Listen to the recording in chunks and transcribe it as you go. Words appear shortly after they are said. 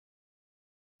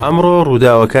ئەمڕۆ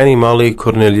ڕووداوەکانی ماڵی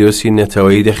کۆرنێلیۆسی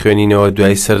نەتەوەیی دەخوێنینەوە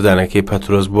دوای سەردانەکەی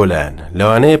پەترۆس بۆ لایەن.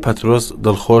 لەوانەیە پەترۆس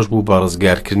دڵخۆش بوو بە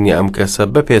ڕزگارکردنی ئەم کەسە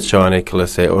بە پێچەوانەی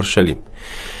کڵێسای ئۆرشەلیم.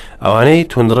 ئەوانەی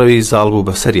تونندڕەوی زاڵ بوو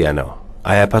بەسەریانەوە.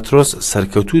 ئایا پەترۆس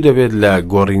سەرکەوتوو دەبێت لە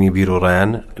گۆڕینی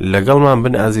بیرۆڕایان؟ لەگەڵمان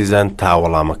بن ئازیزان تا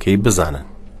وەڵامەکەی بزانن.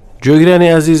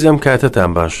 جۆگرانی ئازیز، ئەم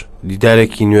کاتتان باش.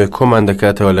 دیدارێکی نوێ کۆمان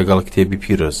دەکاتەوە لەگەڵ کتێبی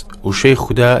پیرۆز. وشەی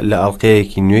خوددا لە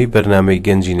ئەڵقەیەکی نوێی بەرنامەی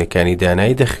گەنجینەکانی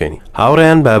دانایی دەخوێنی.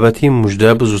 هاوڕێیان بابەتی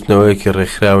موژدە بزوتنەوەیەکی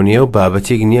ڕێکخراونیە و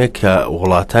بابەتێک نییە کە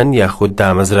وڵاتان یاخود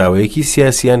دامەزراوەیەکی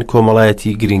سیاسیان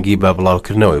کۆمەڵایەتی گرنگی بە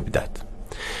بڵاوکردنەوەی بدات.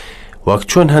 وەک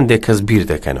چۆن هەندێک کەس بیر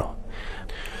دەکەنەوە.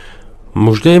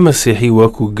 موژدەی مەسیحی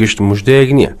وەکو گشت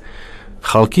موژدەیەک نییە.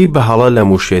 خەڵکی بەهەڵە لە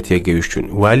موشێت تێگەیشتون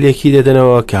والێکی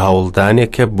دەدەنەوە کە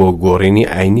هەوڵدانێکە بۆ گۆڕینی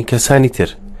ئاینی کەسانی تر.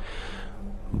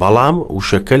 بەڵام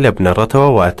وشەکە لە بنەڕەتەوە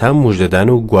واتە موژدەدان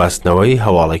و گواستنەوەی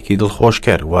هەواڵێکی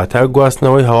دڵخۆشکەر، واتە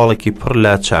گواستنەوەی هەواڵێکی پڕ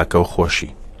لە چاکە و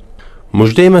خۆشی.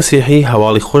 موژدەی مەسیحی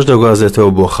هەواڵی خۆش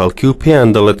دەگوازێتەوە بۆ خەڵکی و پێیان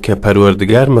دەڵێت کە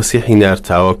پەروەردگار مەسیحی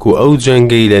نارتاوەک و ئەو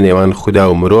جەنگەی لە نێوان خوددا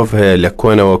و مرۆڤ هەیە لە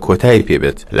کۆنەوە کۆتایی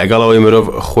پێبێت. لەگەڵەوەی مرۆڤ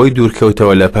خۆی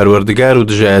دوورکەوتەوە لە پەروەردگار و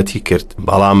دژایەتی کرد،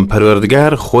 بەڵام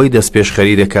پەروەردگار خۆی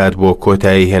دەستپێشخەری دەکات بۆ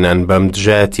کۆتایی هێنان بەم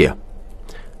دژایەتیە.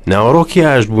 ناوەڕۆکی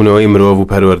ئاشتبوونەوەی مرۆڤ و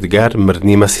پەروەردگار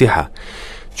مردنی مەسیحە،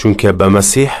 چونکە بە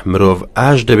مەسیح مرۆڤ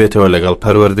ئاش دەبێتەوە لەگەڵ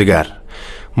پەروەردگار.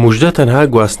 موژدە تەنها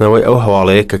گواستنەوەی ئەو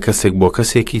هەواڵەیە کە کەسێک بۆ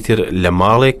کەسێکی تر، لە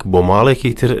ماڵێک بۆ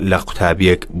ماڵێکی تر، لە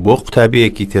قوتابیەک بۆ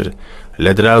قوتابیەکی تر،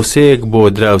 لە دراوسەیەک بۆ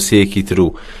دراوسەیەکی تر و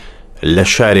لە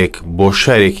شارێک بۆ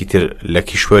شارێکی تر، لە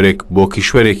کیشوەرێک بۆ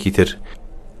کیشوەرێکی تر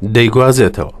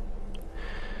دەیگوازێتەوە.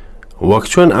 وەک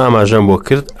چۆن ئاماژەم بۆ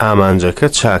کرد، ئامانجەکە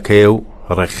چاکەیە و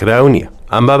ڕێکخراو نییە.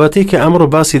 ئەم بابەتەی کە ئەمڕۆ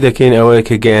باسی دەکەین ئەوەیە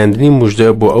کە گەیاندنی موژدە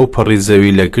بۆ ئەو پەڕی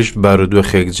زەوی لە گشت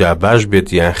بارودۆخێک جا باش بێت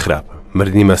یان خراپ.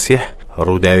 مردنی مەسیح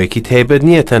ڕووداوێکی تایبەت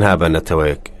نییە تەنها بە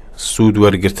نەتەوەیەک. سوود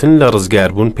وەرگرتن لە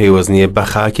ڕزگاربوون پەیوەزنیە بە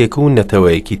خاکێک و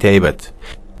نەتەوەیەکی تایبەت.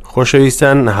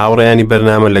 خۆشەویستان، هاوڕێیانی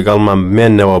بەرنامە لەگەڵمان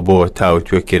بمێننەوە بۆ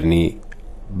تاوتوێکردنی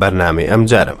بەرنامەی ئەم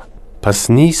جارەمە.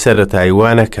 پەسنی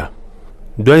سەرەتایوانەکە.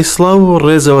 دوای سڵاو و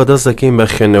ڕێزەوە دەست دەکەین بە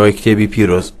خوێندنەوەی کتێبی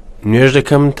پیرۆز. نوێژ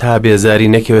دەکەم تا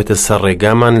بێزاری نەکەوێتە سەر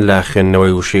ڕێگامان لە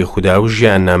خوێندنەوەی وشەی خوددا و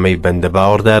ژیاننامەی بەندە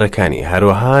باوەڕدارەکانی.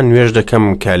 هەروەها نوێژ دەکەم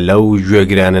کە لەو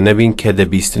گوێگرانە نەبین کە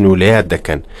دەبیستن و لەیاد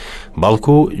دەکەن،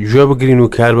 بەڵکو گوێ بگرین و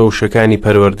کار بە وشەکانی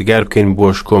پەروەردگار بکەین بۆ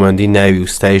شکۆمەندی ناوی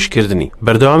و ستایشکردنی.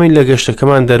 بەردەوامی لە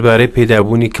گەشتەکەمان دەربارەی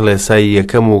پەیدابوونی کڵێسایی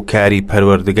یەکەم و کاری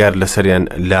پەروەردگار لەسەریان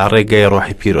لە ڕێگای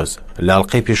ڕۆحی پیرۆز.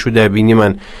 لاڵقەی پێشوودا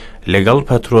بینیمان لەگەڵ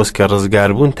پەترۆس کە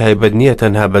ڕزگاربوون تایبەت نییە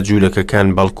تەنها بە جوولەکەکان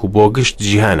بەڵکو بۆ گشت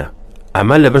جیهانە.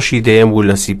 ئەمە لە بەشی دەیەم بوو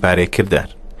لە سیپارێکردار.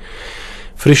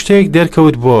 فریشتەیەک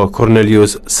دەرکەوت بۆ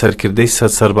کۆرنێلیۆس سەرکردەی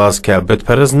سەد سەرباز کە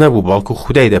بتپەرست نەبوو بەڵکو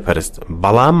خودای دەپەرست،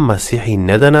 بەڵام مەسیحی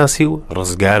نەدەناسی و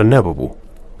ڕزگار نەبوو.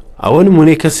 ئەوە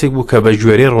نمونەی کەسێک بوو کە بە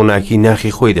ژێرەی ڕووناکی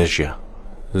ناخی خۆی دەژیا.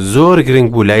 زۆر گرنگ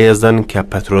بوو لای یەزدان کە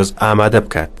پەترۆس ئامادە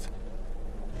بکات.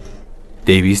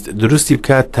 دەیویست دروستی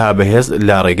بکات تا بەهێز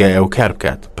لە ڕێگای ئەو کار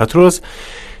بکات. پەترۆس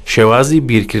شێوازی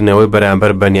بیرکردنەوەی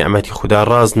بەرامبەر بە نیعمەتی خوددا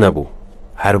ڕاز نەبوو.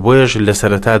 هەر بۆیەش لە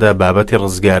سەرەتادا بابەتی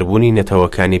ڕزگاربوونی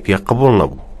نەتەوەکانی پێ قبوڵ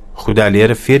نەبوو. خوددا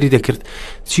لێرە فێری دەکرد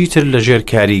چیتر لە ژێر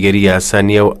کاریگەری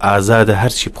یاسانیە و ئازادە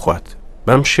هەرچی بخوات.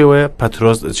 بەم شێوەیە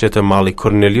پەترۆس دەچێتە ماڵی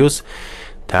کۆرنێلیۆس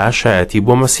تا شایەتی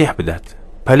بۆ مەسیح بدات.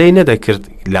 پەلەی نەدەکرد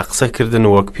لە قسەکردن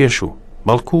وەک پێشوو،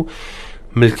 بەڵکو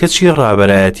ملکەچی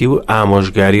ڕابەرایەتی و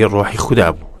ئامۆژگاری ڕۆحی خوددا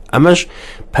بوو. ئەمەش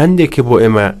پندێکی بۆ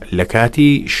ئێمە لە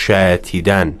کاتی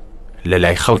شایەتیدان لە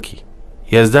لای خەڵکی.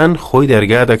 یەزدان خۆی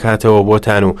دەرگا دەکاتەوە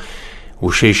بۆتان و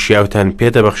وشەی شیاوتان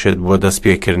پێدەبەخشێت بۆ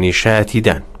دەستپێکردنی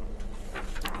شایەتیدان.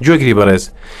 جۆگری بەڕێز،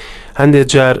 هەندێک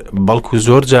جار بەڵکو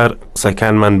زۆر جار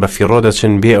قسەکانمان بە فیڕۆ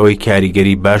دەچن بێ ئەوەی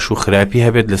کاریگەری باش و خراپی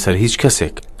هەبێت لەسەر هیچ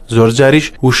کەسێک. زۆر جاریش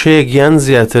وشەیەک یان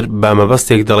زیاتر با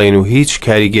مەبەستێک دەڵێن و هیچ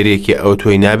کاریگەریەکی ئەو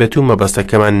تۆی نابێت و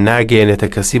مەبەستەکەمان ناگەێنێتە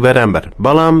کەسی بەرامبەر.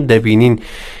 بەڵام دەبینین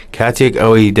کاتێک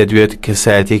ئەوەی دەدوێت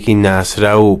کەسایەتێکی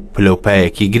ناسرا و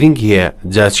پلەپایەکی گرنگ هەیە،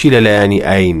 جاچی لەلایەنی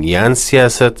ئاین یان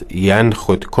سیاست یان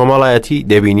خود کۆمەڵایەتی،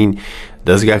 دەبینین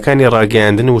دەستگاکانی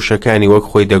ڕاگەیاندن وشەکانی وەک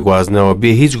خۆی دەگوازنەوە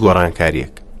بێ هیچ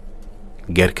گۆڕانکاریەک.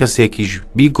 گەر کەسێکیش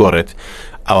بیگۆڕێت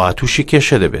ئەوە تووشی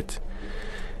کێشە دەبێت.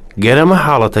 گەرەمە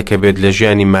حاڵەتەکە بێت لە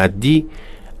ژیانی مادی،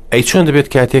 ئەی چۆن دەبێت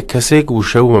کاتێک کەسێک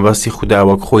وشە و مەبەستی خوددا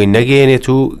وەک خۆی نەگەێنێت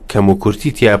و کەم و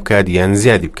کورتی تیا بکات یان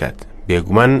زیادی بکات،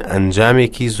 بێگومان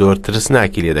ئەنجامێکی زۆر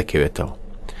ترسناکی لێ دەکەوێتەوە.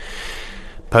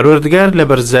 پەروەردگار لە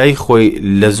بەرزایی خۆی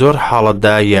لە زۆر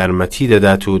حاڵەتدا یارمەتی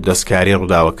دەدات و دەستکاری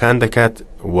ڕووداوەکان دەکات،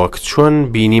 وەک چۆن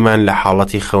بینیمان لە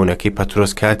حاڵەتی خەونەکەی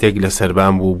پەترۆس کاتێک لە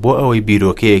سەربان بوو بۆ ئەوەی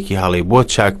بیرۆکەیەکی هەڵی بۆ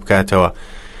چاک بکاتەوە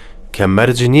کە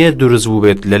مەرج نییە دروست بوو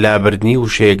بێت لە لابردنی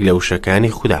وشەیەک لە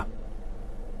وشەکانی خوددا.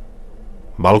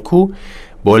 باڵکو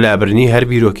بۆ لابرنی هەر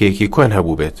بیرۆکەیەکی کۆن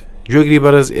هەبوو بێت. گوێگری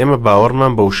بەڕێز، ئێمە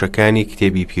باوەڕمان بە وشەکانی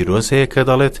کتێبی پیرۆز هەیە کە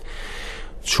دەڵێت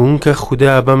چونکە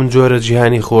خوددا بەم جۆرە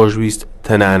جیهانی خۆشویست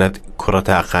تەنانەت کوڕە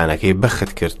تاقانەکەی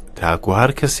بەخت کرد تاکو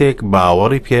هەر کەسێک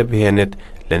باوەڕی پێ بهێنێت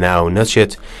لە ناو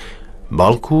نەچێت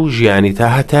بەڵکو ژیانی تا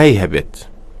هەتایی هەبێت.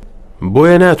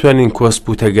 بۆیە ناتوانین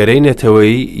کۆسپوتەگەرەی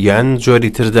نەتەوەیی یان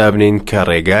جۆری تردا بنین کە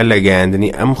ڕێگا لە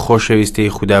گەیاندنی ئەم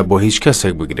خۆشەویستەی خوددا بۆ هیچ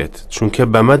کەسێک بگرێت، چونکە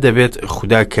بەمە دەبێت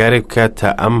خوددا کارێک بکات تا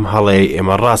ئەم هەڵەیە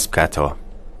ئێمە ڕاست بکاتەوە.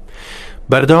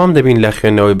 بەردەوام دەبین لە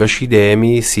خوێندنەوەی بەشی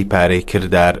دەیەمی سیپارەی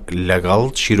کردار لەگەڵ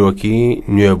چیرۆکی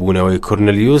نوێبوونەوەی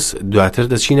کۆرنلیوس، دواتر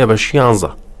دەچینە بەشی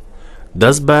 11.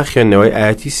 دەست بە خوێندنەوەی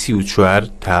ئاەتی 34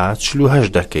 تا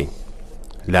 48 دەکەین.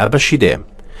 لا بەشی دەیەم.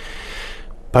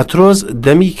 پەترۆس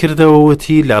دەمی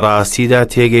کردەوەوەتی لە ڕاستیدا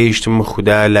تێگەیشتم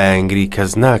خوددا لایەنگری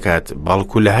کەس ناکات،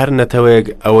 بەڵکو لە هەر نەتەوەیەک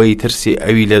ئەوەی ترسی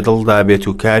ئەوی لە دڵدا بێت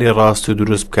و کاری ڕاست و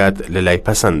دروست بکات لە لای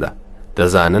پەسەندە.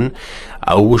 دەزانن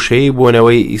ئەو وشەی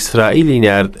بۆنەوەی ئیسرائیلی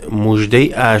نارد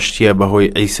موژدەی ئاشتیە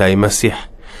بەهۆی عیسای مەسیح،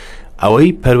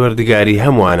 ئەوەی پەروەردگاری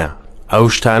هەمووانە. ئەو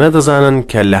شتانە دەزانن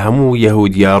کە لە هەموو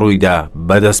یەهودیا ڕوویدا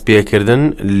بەدەست پێکردن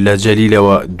لە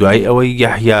جەلیلەوە دوای ئەوەی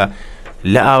یەحیا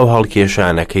لە ئاو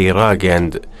هەڵکێشانەکەی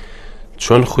ڕاگەاند،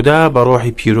 چۆن خوددا بە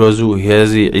ڕۆحی پیرۆز و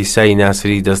هێزی عیسای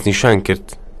ناسری دەستنیشان کرد،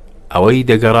 ئەوەی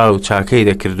دەگەڕا و چاکەی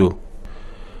دەکرد و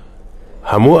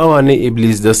هەموو ئەوانەی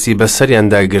ئیبلیس دەستی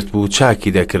بەسەریاندا گرت بوو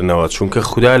چاکی دەکردنەوە، چونکە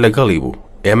خوددا لەگەڵی بوو.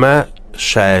 ئێمە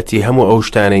شایەتی هەموو ئەو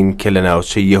شتانەین کە لە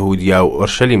ناوچەی یەهودیا و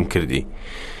ئۆرشەلیم کردی،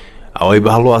 ئەوەی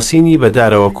بە هەڵواسینی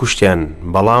بەدارەوە کوشتیان،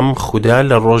 بەڵام خوددا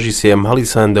لە ڕۆژی سێم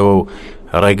هەڵیساندەوە و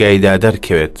ڕێگایدا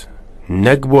دەرکەوێت،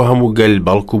 نەک بۆ هەموو گەل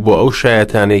بەڵکو بۆ ئەو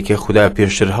شایەتانەی کە خوددا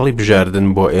پێشتر هەڵی بژاردن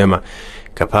بۆ ئێمە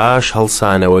کە پاش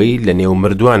هەڵسانەوەی لە نێو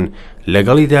مردووان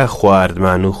لەگەڵیدا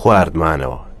خواردمان و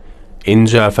خواردمانەوە.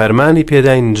 اینجا فەرمانی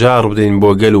پێداین جار بدەین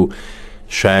بۆ گەل و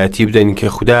شایەتی بدەین کە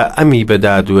خوددا ئەمی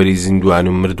بەدادوەری زیندوان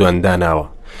و مردووان داناوە.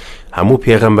 هەموو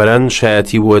پێغەمبەران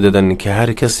شایەتی بۆ دەدەن کە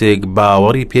هەر کەسێک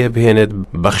باوەڕی پێ بهێنێت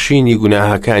بەخشینی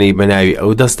گوناهەکانی بەناوی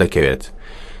ئەو دەست دەکەوێت.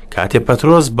 کاتێ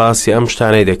پەترۆس باسی ئەم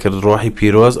شتانەی دەکرد، ڕۆحی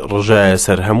پیرۆز ڕژایە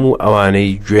سەر هەموو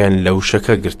ئەوانەی گوێن لەو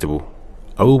شەکە گرت بوو.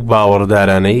 ئەو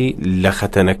باوەڕدارانەی لە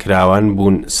خەتە نەکراوان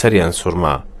بوون سەریان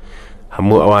سوورما،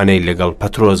 هەموو ئەوانەی لەگەڵ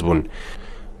پەترۆس بوون،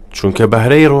 چونکە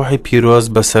بەهرەی ڕۆحی پیرۆز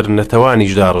بەسەر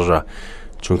نەتەوانیشدا ڕژە،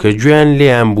 چونکە گوێیان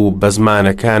لێیان بوو بە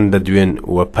زمانەکان دەدوێن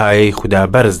و پایەی خوددا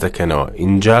بەرز دەکەنەوە.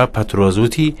 اینجا پەترۆس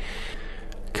وتی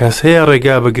کەس هەیە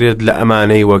ڕێگا بگرێت لە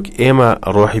ئەمانەی وەک ئێمە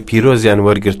ڕۆحی پیرۆزیان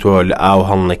وەرگرتووە لە ئاو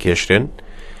هەڵ نەکێشرێن،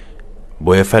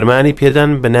 بۆیە فەرمانی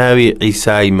پێدان بە ناوی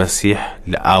عیسای مەسیح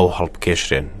لە ئاو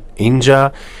هەڵبکێشرێن. اینجا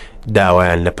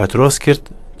داوایان لە پەترۆس کرد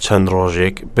چەند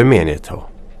ڕۆژێک بمێنێتەوە.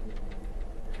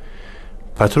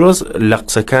 پەترۆس لە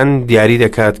قسەکان دیاری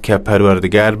دەکات کە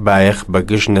پەروەردگار بایەخ بە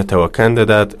گشت نەتەوەکان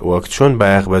دەدات وەک چۆن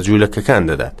بایەخ بە جوولەکەکان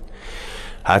دەدات.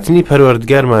 هاتنی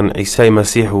پەروەردگارمان عیسای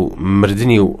مەسیح و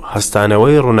مردنی و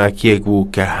هەستانەوەی ڕووناکیەک بوو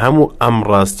کە هەموو ئەم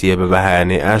ڕاستیە بە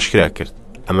بەهانەی ئاشکرا کرد.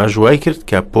 ئەمە ژوای کرد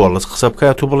کە پۆڵس قسە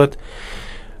بکات و بڵێت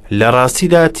لە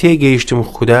ڕاستیدا تێگەیشتم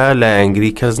خوددا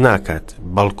لایەنگری کەس ناکات،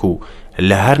 بەڵکو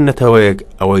لە هەر نەتەوەیەک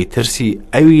ئەوەی ترسی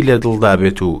ئەوی لە دڵدا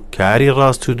بێت و کاری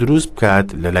ڕاست و دروست بکات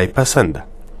لە لای پەسەندە.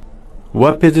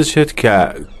 وا پێدەچێت کە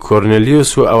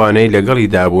کۆرنلیوس و ئەوانەی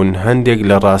لەگەڵی دابوون هەندێک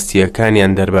لە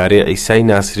ڕاستیەکانیان دەربارەی عیسای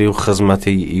ناسری و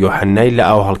خزمەتی یۆحەنای لە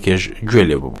ئاو هەڵکێش گوێ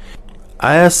لێ بوو.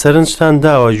 ئایا سەرنجتان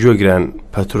داوە گوێگران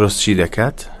پەترۆس چی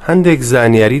دەکات؟ هەندێک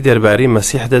زانیاری دەربارەی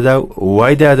مەسیح دەدا و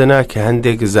وای دادەنا کە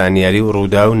هەندێک زانیاری و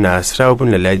ڕوودا و ناسراو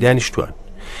بوون لە لای دانیشتوان.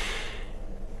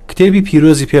 کتێبی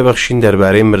پیرۆزی پێبەخشین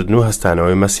دەربارەی مردن و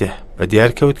هەستانەوەی مەسیح بە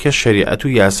دیارکەوت کە شەریعەت و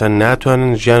یاسا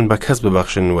ناتوانن ژیان بە کەس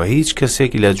ببەخشن و هیچ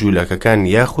کەسێک لە جوولەکەکان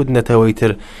یاخود نەتەوەی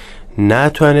تر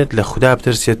ناتوانێت لە خوددا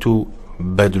بترسێت و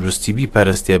بە دروستی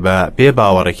بیپەرستێ بە بێ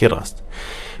باوەڕێکی ڕاست.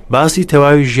 باسی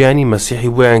تەواوی ژیانی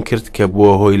مەسیحی بۆیان کرد کە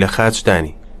بووە هۆی لە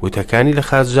خاچدانی. وتەکانی لە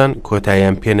خاچدان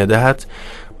کۆتاییان پێ نەدەهات،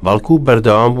 بەڵکو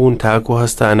بەردەوام بوون تاکو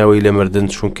هەستانەوەی لە مردن،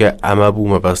 چونکە ئەمە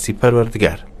بوو مەبەستی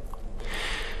پەروەردگار.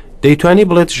 دەیتوانی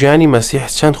بڵێت ژیانی مەسیح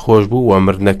چەند خۆش بوو و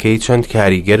مردنەکەی چەند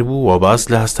کاریگەر بوو و باس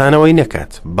لە هەستانەوەی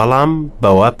نەکات، بەڵام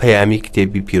بەوە پەیامی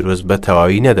کتێبی پیرۆز بە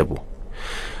تەواوی نەدەبوو.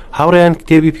 هاوڕێیان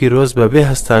کتێبی پیرۆز بەبێ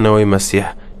هەستانەوەی مەسیح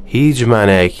هیچ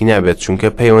مانایەکی نابێت، چونکە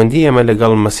پەیوەندی ئێمە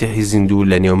لەگەڵ مەسیحی زیندوو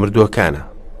لە نێو مردووەکانە.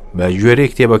 بە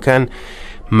گوێرەی کتێبەکان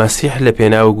مەسیح لە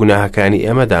پێناو گوناهەکانی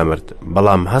ئێمە دامرد،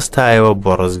 بەڵام هەستایەوە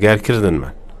بۆ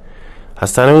ڕزگارکردنمان.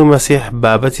 هەستانەوەی مەسیح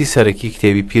بابەتی سەرەکی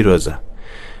کتێبی پیرۆزە.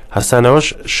 هەستانەوەش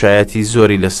شایەتی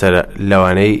زۆری لەسەر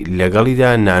لەوانەی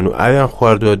لەگەڵیدا نان و ئاویان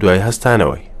خواردووە دوای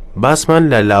هەستانەوەی. باسمان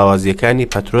لە لاوازیەکانی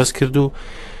پەترۆس کرد و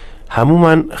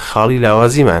هەمومان خاڵی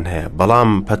لاوازیمان هەیە،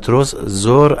 بەڵام پەترۆس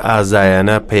زۆر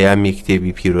ئازایانە پەیامی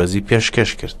کتێبی پیرۆزی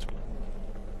پێشکەش کرد.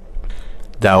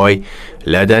 داوای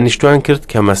لە دانیشتوان کرد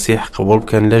کە مەسیح قبوڵ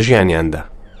بکەن لە ژیانیاندا.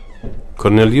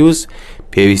 کۆرنێلیوس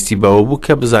پێویستی بەوە بوو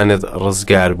کە بزانێت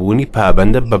ڕزگاربوونی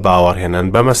پابەندە بە باوەڕهێنان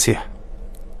بە مەسیح.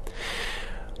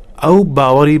 ئەو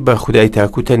باوەڕی بە خودای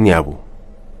تاکوتە نیابوو،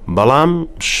 بەڵام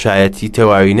شایەتی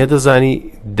تەواوی نەدەزانی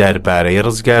دەربارەی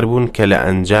ڕزگاربوون کە لە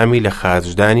ئەنجامی لە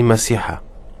خارجدانی مەسیحە.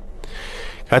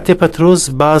 کاتێ پەترۆس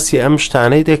باسی ئەم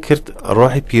شتانەی دەکرد،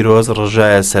 ڕۆحی پیرۆز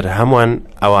ڕژایە سەر هەمووان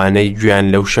ئەوانەی گویان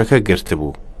لەو شەکە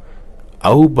گرتبوو.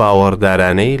 ئەو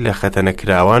باوەڕدارانەی لە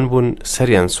خەتەنەکراوان بوون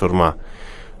سەریان سوورما،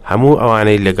 هەموو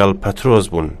ئەوانەی لەگەڵ پەترۆس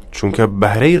بوون، چونکە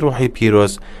بەهرەی ڕۆحی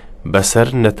پیرۆز بەسەر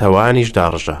نەتەوانیش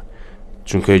داڕژە،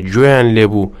 چونکە گوێیان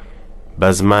لێبوو بە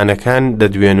زمانەکان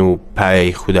دەدوێن و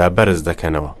پایەی خوددا بەرز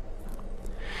دەکەنەوە.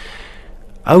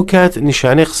 ئەو کات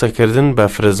نیشانەی قسەکردن بە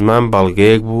فرزمان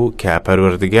بەڵگەیەک بوو کە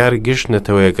پەروەردگار گشت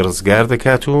نەتەوەیەک ڕزگار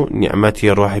دەکات و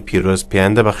نیعمەتی ڕۆحی پیرۆز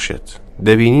پێیان دەبەخشێت.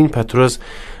 دەبینین پەترۆس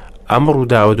ئەم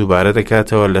ڕووداوە دووبارە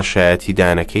دەکاتەوە لە شایەتی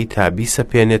دانەکەی تا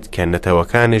بیسەپێنێت کە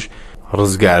نەتەوەکانش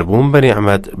ڕزگاربوون بە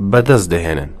نیعمەت بەدەست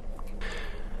دەهێنن.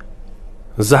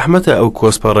 زەحمەتە ئەو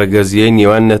کۆسپە ڕێگەزیەی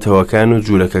نێوان نەتەوەکان و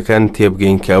جوولەکەکان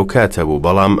تێبگەین کە ئەو کاتە بوو،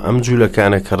 بەڵام ئەم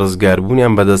جوولەکانە کە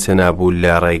ڕزگاربوونیان بەدەستهێنا بوو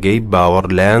لە ڕێگەی باوەڕ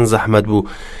لایەن زەحمەت بوو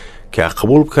کە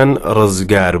قبوڵ بکەن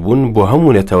ڕزگاربوون بۆ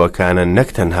هەموو نەتەوەکانە نەک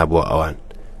تەنها بۆ ئەوان.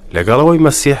 لەگەڵەوەی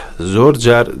مەسیح زۆر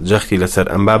جار جەختی لەسەر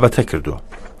ئەم بابەتە کردووە.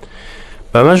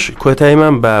 بەمەش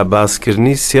کۆتاییمان بە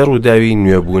باسکردنی سێ ڕووداوی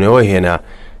نوێبوونەوە هێنا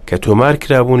کە تۆمار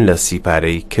کرابوون لە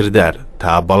سیپارەی کردار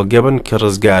تا بەڵگەبن کە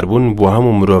ڕزگاربوون بۆ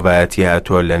هەموو مرۆڤایەتی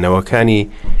هاتووە لە نەوەکانی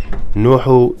نوح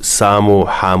و سام و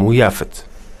حام و یافت.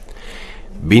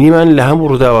 بینیمان لە هەموو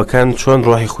ڕووداوەکان چۆن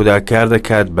ڕۆحی خوددا کار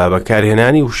دەکات با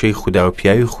بەکارهێنانی وشەی خوددا و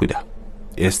پیاوی خوددا.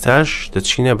 ئێستاش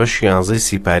دەچینە بەشی 11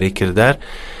 سیپارەی کردار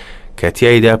کە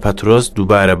تیایدا پەترۆس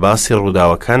دووبارە باسی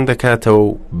ڕووداوەکان دەکاتەوە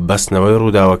و بەستنەوەی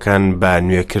ڕووداوەکان با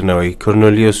نوێکردنەوەی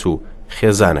کۆرنێلیوس و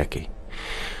خێزانەکەی.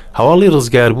 هەواڵی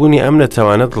ڕزگاربوونی ئەم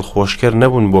نەتەوانە دڵخۆشکەر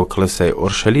نەبوون بۆ کڵسای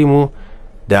ئۆرشەلیم و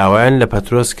داوایان لە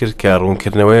پەترۆس کرد کە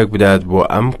ڕوونکردنەوەیەک بدات بۆ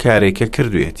ئەم کارێکە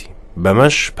کردوێتی.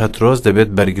 بەمەش پەترۆس دەبێت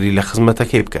بەرگری لە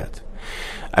خزمەتەکەی بکات.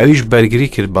 ئەویش بەرگری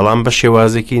کرد، بەڵام بە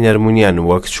شێوازێکی نەرمونیان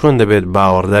وەک چۆن دەبێت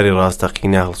باوەڕداری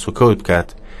ڕاستەقینە هەڵسوکەوت بکات.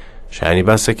 شانی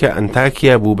باسەکە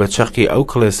ئەنتاکیا بوو بە چەقی ئەو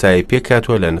کڵێسایی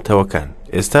پێکاتوە لە نەتەوەکان.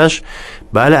 ئێستاش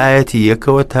با لە ئاەتی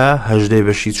 1 تا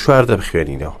 18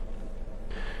 بخوێنینەوە.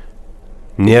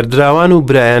 نێردراوان و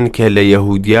برایان کە لە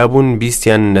یەهودیا بوون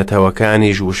بیستیان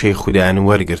نەتەوەکانیش وشەی خوددایان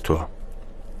وەرگرتووە.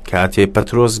 کاتێ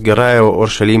پەترۆس گەڕایەوە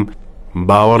ئۆرشەلیم،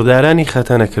 باوەڕدارانی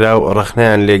خەتەنەکرا و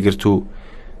ڕەخنەیان لێگرت و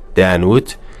دایانوت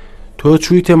تۆ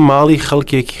چوویتە ماڵی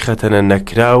خەڵکێکی خەتەنە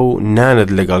نەکرا و نانت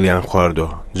لەگەڵیان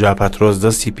خواردەوە. جا پەترۆس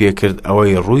دەستی پێکرد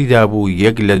ئەوەی ڕوویدا بوو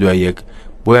یەک لە دوای یەک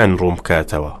بۆیان ڕوون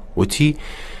بکاتەوە. وتی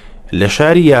لە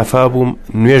شاری یافا بووم،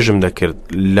 نوێژم دەکرد،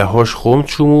 لە هۆش خۆم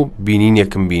چووم و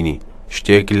بینینێکم بینی،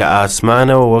 شتێک لە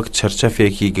ئاسمانەوە وەک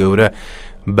چەرچەفێکی گەورە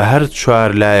بە هەر چوار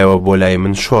لایەوە بۆ لای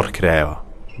من شۆڕ کرایەوە.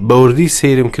 بەوردی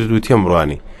سەیرم کرد و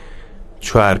تێمڕوانی،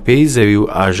 چوارپێی زەوی و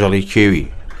ئاژەڵی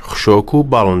کێوی، خشۆک و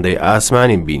باڵندەی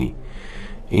ئاسمانیم بینی.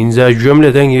 ئینجا گوێم لە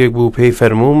دەنگێک بوو، پێی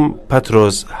فەرمووم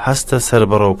پەترۆس هەستە سەر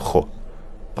بەڕۆ بخۆ.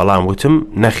 بەڵام وتم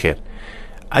نەخێر،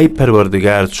 ئەی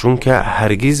پەروەردگار، چونکە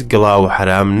هەرگیز گڵاو و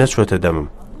حرام نەچۆتە دەمم.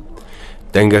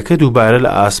 دەنگەکە دووبارە لە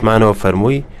ئاسمانەوە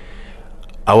فەرمووی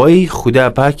ئەوەی خوددا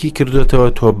پاکی کردوێتەوە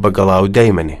تۆ بە گەڵاو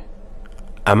دایمەنێ.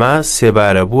 ئەمە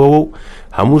سێبارە بووەوە و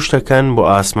هەموو شتەکان بۆ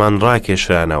ئاسمان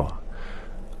ڕاکێشرانەوە.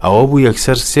 ئەوە بوو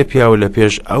یەکسەر سێ پیاو لە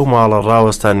پێش ئەو ماڵە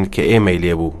ڕاوەستان کە ئێمەی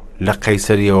لێبوو لە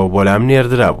قەیسەریەوە بۆلام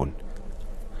نێردرا بوون.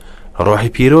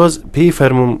 ڕۆحی پیرۆز پێی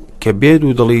فەرمووم کە بێد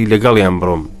و دڵی لەگەڵیان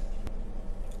بڕۆم.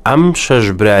 ئەم 6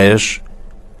 برایەش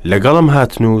لەگەڵم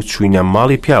هاتن و چوینە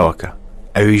ماڵی پیاوەکە.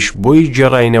 ئەویش بۆی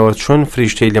گێڕاینەوە چۆن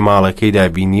فریشتەی لە ماڵەکەیدا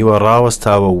بینیوە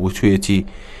ڕاوەستاوە و وتوێتی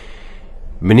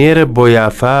بنێرە بۆ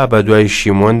یافا بەدوای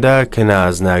شیمۆندا کە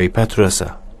نازناوی پەترۆسە.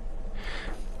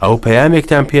 ئەو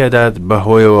پەیامێکتان پێدات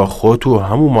بەهۆیەوە خۆت و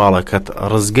هەموو ماڵەکەت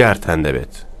ڕزگارتان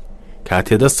دەبێت.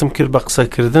 کاتێ دەستم کرد بە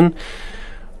قسەکردن،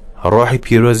 ڕۆحی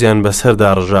پیرۆزیان بەسەردا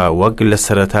ڕژا وەک لە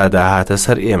سەرەتادا هاتە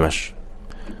سەر ئێمەش.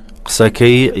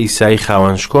 قسەکەی ئیسای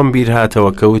خاوەنشکۆم بیر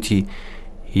هاتەوە کەوتی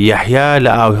یەحیا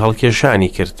لە ئاوی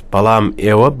هەڵکێشانی کرد، بەڵام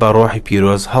ئێوە بە ڕۆحی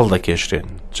پیرۆز هەڵدەکێشرێن.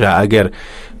 جا ئەگەر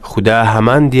خوددا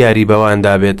هەمان دیاری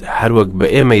بەواندا بێت هەروەک بە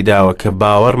ئێمەی داوە کە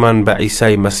باوەڕمان بە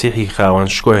ئیسای مەسیحی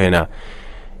خاوەنشکۆ هێنا،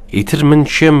 ئیتر من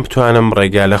چێم بتوانم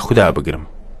ڕێگا لە خوددا بگرم.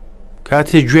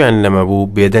 کاتێ گوێیان لەمە بوو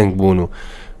بێدەنگ بوون و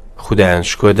خوددایان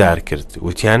شکۆدار کرد،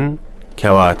 وتیان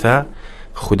کەواتە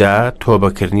خوددا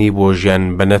تۆبەکردنی بۆ ژیان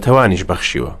بە نەتەوانیش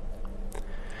بەخشیوە.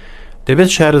 دەبێت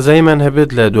شارەزاییمان هەبێت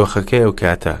لە دۆخەکەی ئەو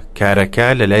کاتە کارەکە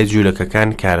لە لای جوولەکەکان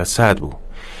کارەسات بوو.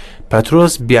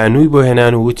 پەترۆس بیانووی بۆ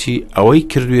هێنان و وتی ئەوەی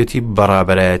کردوێتی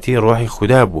بەڕابەرایەتی ڕۆحی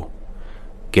خوددا بوو.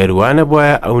 گەروانە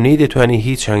بواە ئەوەی دەتوانێت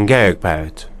هیچ هەنگاوێک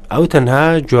باوێت. ئەو تەنها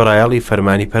جۆڕایەڵی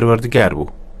فەرمانی پەروەردگار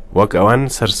بوو، وەک ئەوان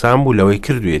سەرسام بوو لەوەی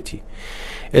کردوێتی.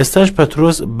 ئێستاش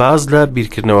پەترۆس باز لە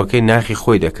بیرکردنەوەکەی ناخی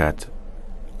خۆی دەکات.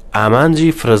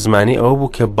 ئامانجی فرەزمانی ئەوە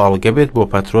بوو کە باڵگە بێت بۆ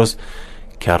پەترۆس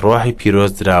کە ڕۆحی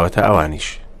پیرۆز دراوەتە ئەوانیش.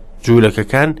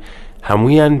 جوولەکەکان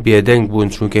هەمویان بێدەنگ بوون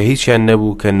چونکە هیچیان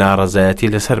نەبوو کە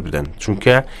ناڕەزایەتی لەسەر بدەن،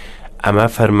 چونکە ئەمە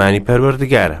فەرمانی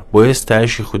پەروەردگارە، بۆیە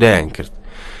ستایشی خودایان کرد.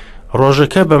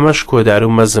 ڕۆژەکە بەمەش کۆدار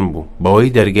و مەزم بوو،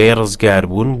 بەوەی دەرگای ڕزگار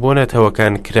بوون بۆ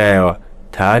نەتەوەکان کرایەوە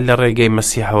تا لە ڕێگەی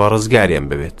مەسیحەوە ڕزگاریان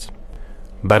ببێت.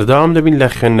 بەردەوام دەبین لە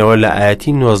خوێندنەوە لە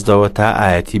ئاەتی 19 تا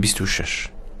ئاەتی 26.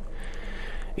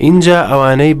 اینجا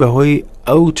ئەوانەی بەهۆی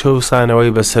ئەو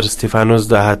چەوسانەوەی بەسەر ستیفانۆس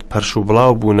داهات پەرش و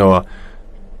بڵاو بوونەوە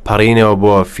پەڕینەوە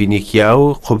بۆ فینیکیا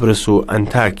و قوبرس و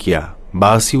ئەنتاکیا،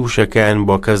 باسی وشەکەیان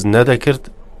بۆ کەس نەدەکرد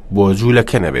بۆ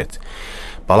جوولەکە نەبێت.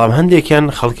 بەڵام هەندێکیان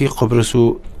خەڵکی قوبرس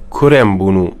و کورێم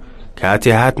بوون و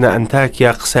کاتێ هاتنە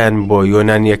ئەنتاکیا قسەیان بۆ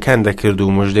یۆنانیەکان دەکرد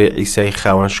و موژدەی عیسای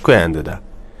خاوەنشکۆیان دەدا.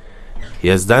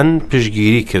 یەزدان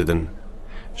پشتگیری کردن،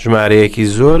 ژمارەیەکی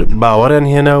زۆر باوەڕیان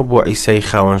هێنا و بۆ عیسای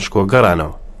خاوەنشکۆ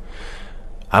گەڕانەوە.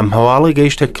 ئەم هەواڵە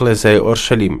گەیشتە کڵێسای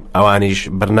ئۆرشەلیم، ئەوانیش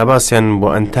بەرنەباسیان بۆ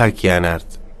ئەنتاکیا نارد.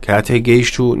 کاتێک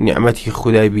گەیشت و نیعمەتی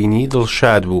خودای بینی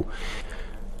دڵشاد بوو،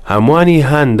 هەمووانی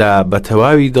هاندا بە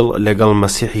تەواوی دڵ لەگەڵ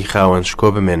مەسیحی خاوەنشکۆ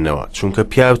بمێننەوە، چونکە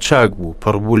پیاو چاک بوو،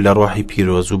 پڕبوو لە ڕۆحی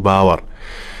پیرۆز و باوەڕ.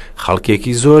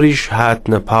 خەڵکێکی زۆریش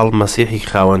هاتنە پاڵ مەسیحی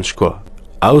خاوەنشکۆ.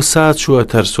 ئەوسا چووە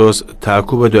تەرسۆس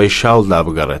تاکو بەدوای شاولدا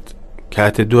بگەڕێت.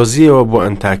 کاتێ دۆزیەوە بۆ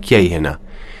ئەنتاکیای هێنا.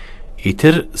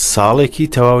 ئیتر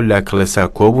ساڵێکی تەواو لە کڵێسا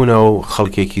کۆبوونەوە و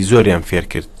خەڵکێکی زۆریان فێر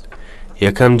کرد.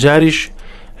 یەکەم جاریش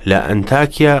لە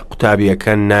ئەنتاکیا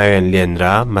قوتابیەکان ناویان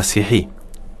لێنرا مەسیحی.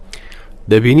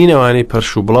 دەبینین ئەوانەی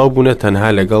پەرش و بڵاو بوونە تەنها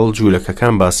لەگەڵ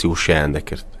جوولەکەکان باسی وشەیان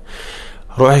دەکرد.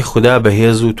 ڕۆحی خوددا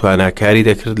بەهێز و تواناکاری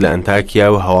دەکرد لە ئەنتاکیا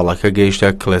و هەواڵەکە گەیشتە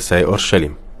کڵێسای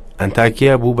ئۆرشەلیم.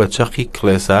 ئەنتاکیا بوو بە چەقی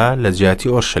کڵێسا لە جیاتی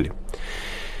ئۆرشەلیم.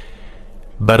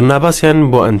 بەرناباسیان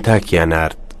بۆ ئەنتاکیا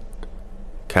نارد.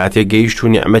 کاتێک گەیشت و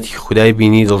نیعمەتی خودای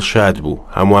بینی دڵشاد بوو،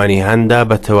 هەمووانی هەندا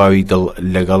بە تەواوی دڵ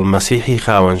لەگەڵ مەسیحی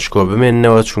خاوەنشکۆ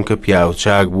بمێننەوە، چونکە پیاو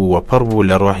چاک بوو و پڕ بوو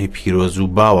لە ڕۆحی پیرۆز و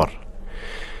باوەڕ.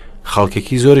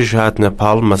 خەڵکێکی زۆریش هاتنە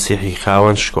پاڵ مەسیحی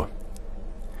خاوەنشکۆ.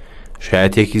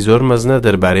 شایەتێکی زۆر مەزنە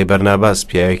دەربارەی بەرناباس،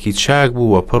 پیاوێکی چاک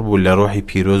بوو و پڕ بوو لە ڕۆحی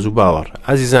پیرۆز و باوەڕ.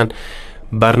 ئازیزان،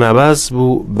 بەرناباس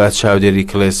بوو بە چاودێری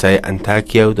کڵێسای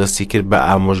ئەنتاکیا و دەستی کرد بە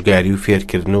ئامۆژگاری و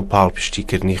فێرکردن و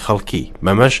پاڵپشتیکردنی خەڵکی.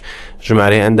 بەمەش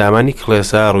ژمارەی ئەندامانی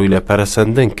کڵێسا ڕووی لە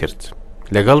پەرەسەندن کرد.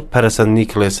 لەگەڵ پەرەسەندنی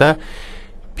کڵێسا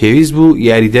پێویست بوو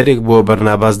یاریدەرێک بۆ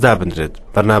بەرناباس دابنرێت.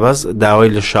 بەرناباس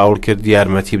داوای لە شاول کرد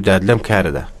یارمەتی بدات لەم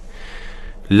کارەدا.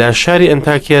 لە شاری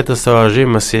ئەنتاکیا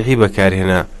دەستەواژەی مەسیحی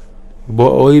بەکارهێنا بۆ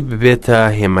ئەوەی ببێتە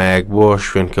هێمایەک بۆ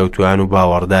شوێنکەوتوان و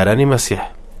باوەڕدارانی مەسیح.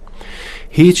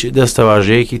 هیچ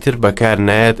دەستەواژەیەکی تر بەکار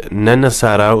نایەت، نە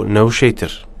نەسارا و نەوشەی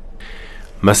تر.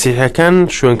 مەسیحەکان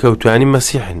شوێنکەوتوانی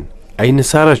مەسیحن. ئەی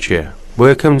نەسارە چێە؟ بۆ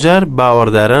یەکەم جار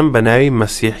باوەڕداران بە ناوی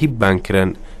مەسیحی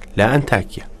بانکرن لە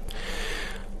ئەنتاکیا.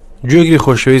 گوێگری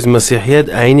خۆشەویست، مەسیحیەت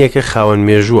ئاینێکە خاوەن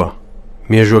مێژووە.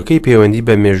 مێژوەکەی پەیوەندی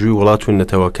بە مێژووی وڵات و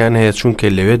نەتەوەکان هەیە، چونکە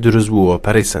لەوێ دروست بووەوە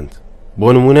پەرەیسەند. بۆ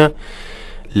نمونە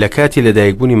لە کاتی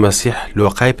لەدایکبوونی مەسیح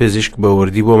لۆقای پزیشک بە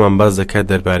وردی بۆمان باز دەکات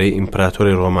دەربارەی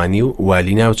ئیمپراتۆری ڕۆمانی و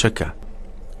والی ناوچەکە.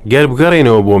 گەر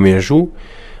بگەڕێنەوە بۆ مێژوو،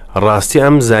 ڕاستی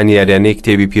ئەم زانیاریانەی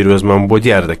کتێبی پیرۆزمان بۆ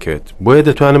دیار دەکەوێت. بۆیە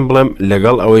دەتوانم بڵێم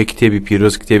لەگەڵ ئەوەی کتێبی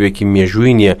پیرۆز کتێبێکی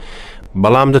مێژووی نییە،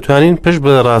 بەڵام دەتوانین پشت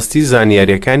بە ڕاستی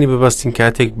زانیاریەکانی ببەستین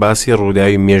کاتێک باسی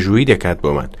ڕووداوی مێژووی دەکات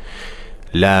بۆمان.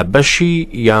 لە بەشی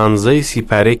 11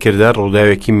 سیپارەی کردار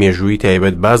ڕووداوێکی مێژووی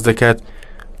تایبەت باز دەکات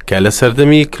کە لە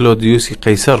سەردەمی کلۆدیوسی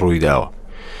قەیسەر ڕوویداوە.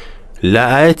 لە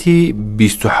ئاەتی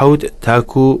 27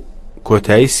 تاکو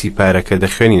کۆتایی سیپارەکە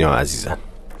دەخوێنینەوە. ئازیزان،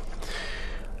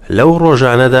 لەو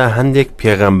ڕۆژانەدا هەندێک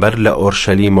پێغەمبەر لە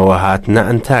ئۆرشەلیمەوە هاتنە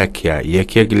ئەنتاکیا.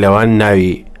 یەکێک لەوان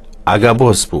ناوی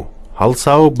ئاگابۆس بوو.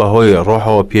 هەڵسا و بەهۆی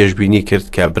ڕۆحەوە پێشبینی کرد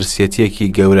کە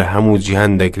برسێتیەکی گەورە هەموو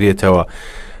جیهان دەگرێتەوە،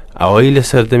 ئەوەی لە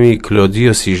سەردەمی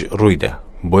کلۆدیۆسیش ڕوویدا.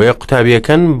 بۆیە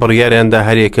قوتابیەکان بڕیاریاندا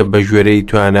هەرێکە بە ژوێرەی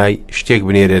توانای شتێک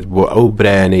بنێرێت بۆ ئەو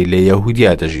برایانەی لە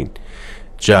یەهودیا دەژین.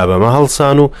 جا بەمە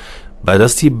هەڵسان و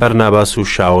بەدەستی بەرناباس و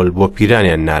شاول بۆ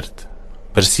پیرانیان نارد.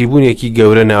 پرسیبوونێکی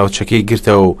گەورە ناوچەکەی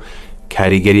گرتەوە و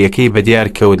کاریگەریەکەی بەدیار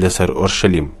کەوت لەسەر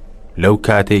ئۆرشەلیم. لەو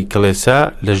کاتەی کڵێسا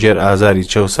لەژێر ئازاری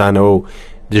چەوسانەوە و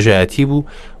دژایەتی بوو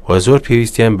و زۆر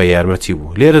پێویستیان بە یارمەتی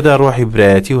بوو. لێرەدا ڕۆحی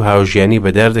برایەتی و هاوژیانی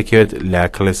بەدار دەکەوێت لە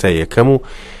کڵێسای یەکەم و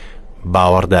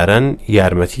باوەڕداران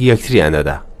یارمەتی یەکتریان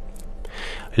دەدا.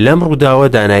 لەم ڕووداوە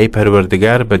دانایی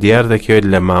پەروەردگار بە دیار دەکەوێت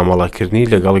لە مامەڵەکردنی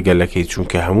لەگەڵ گەلەکەی،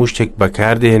 چونکە هەموو شتێک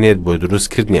بەکاردێنێت بۆ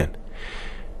دروستکردنیان.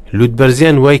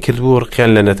 لوتبەرزیان وای کردبوو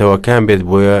ڕقیان لە نەتەوەکان بێت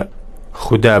بۆیە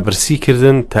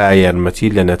خودابرسیکردن تا یارمەتی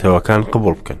لە نەتەوەکان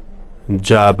قبول بکەن.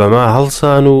 جا بەما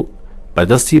هەڵسان و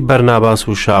بەدەستی بەرناباس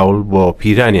و شاول بۆ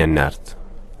پیرانیان نارد.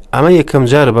 ئەمە یەکەم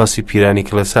جارە باسی پیرانی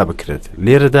کڵێسا بکرێت.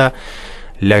 لێرەدا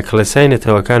لە کڵێسای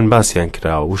نەتەوەکان باسییان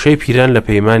کراوە. وشەی پیران لە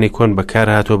پەیمانی کۆن بەکار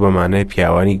هاتۆ بەمانای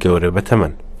پیاوانی گەورە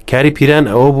بەتەمەن. کاری پیران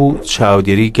ئەوە بوو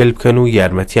چاودێری گەل بکەن و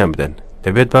یارمەتیان بدەن.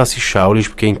 دەبێت باسی شاولیش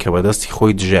بکەین کە بەدەستی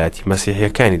خۆی دژایەتی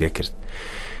مەسیحیەکانی دەکرد.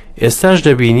 ئێستاش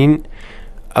دەبینین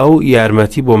ئەو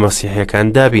یارمەتی بۆ مەسیحیەکان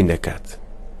دابین دەکات.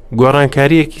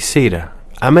 گۆڕانکاریەکی سەیرە.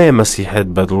 ئەمەیە مەسیحەت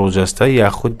بەدڵ و جەستە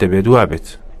یاخود دەبێت وابێت.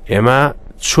 ئێمە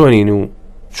چۆنین و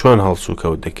چۆن هەڵسو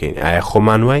کەوت دەکەین؟ ئایا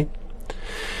خۆمان وای؟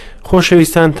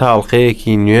 خۆشەویستان،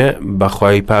 تاڵقەیەکی نوێ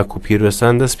بەخوای پاک و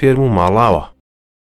پیرۆستان دەست پێرم و ماڵاوە.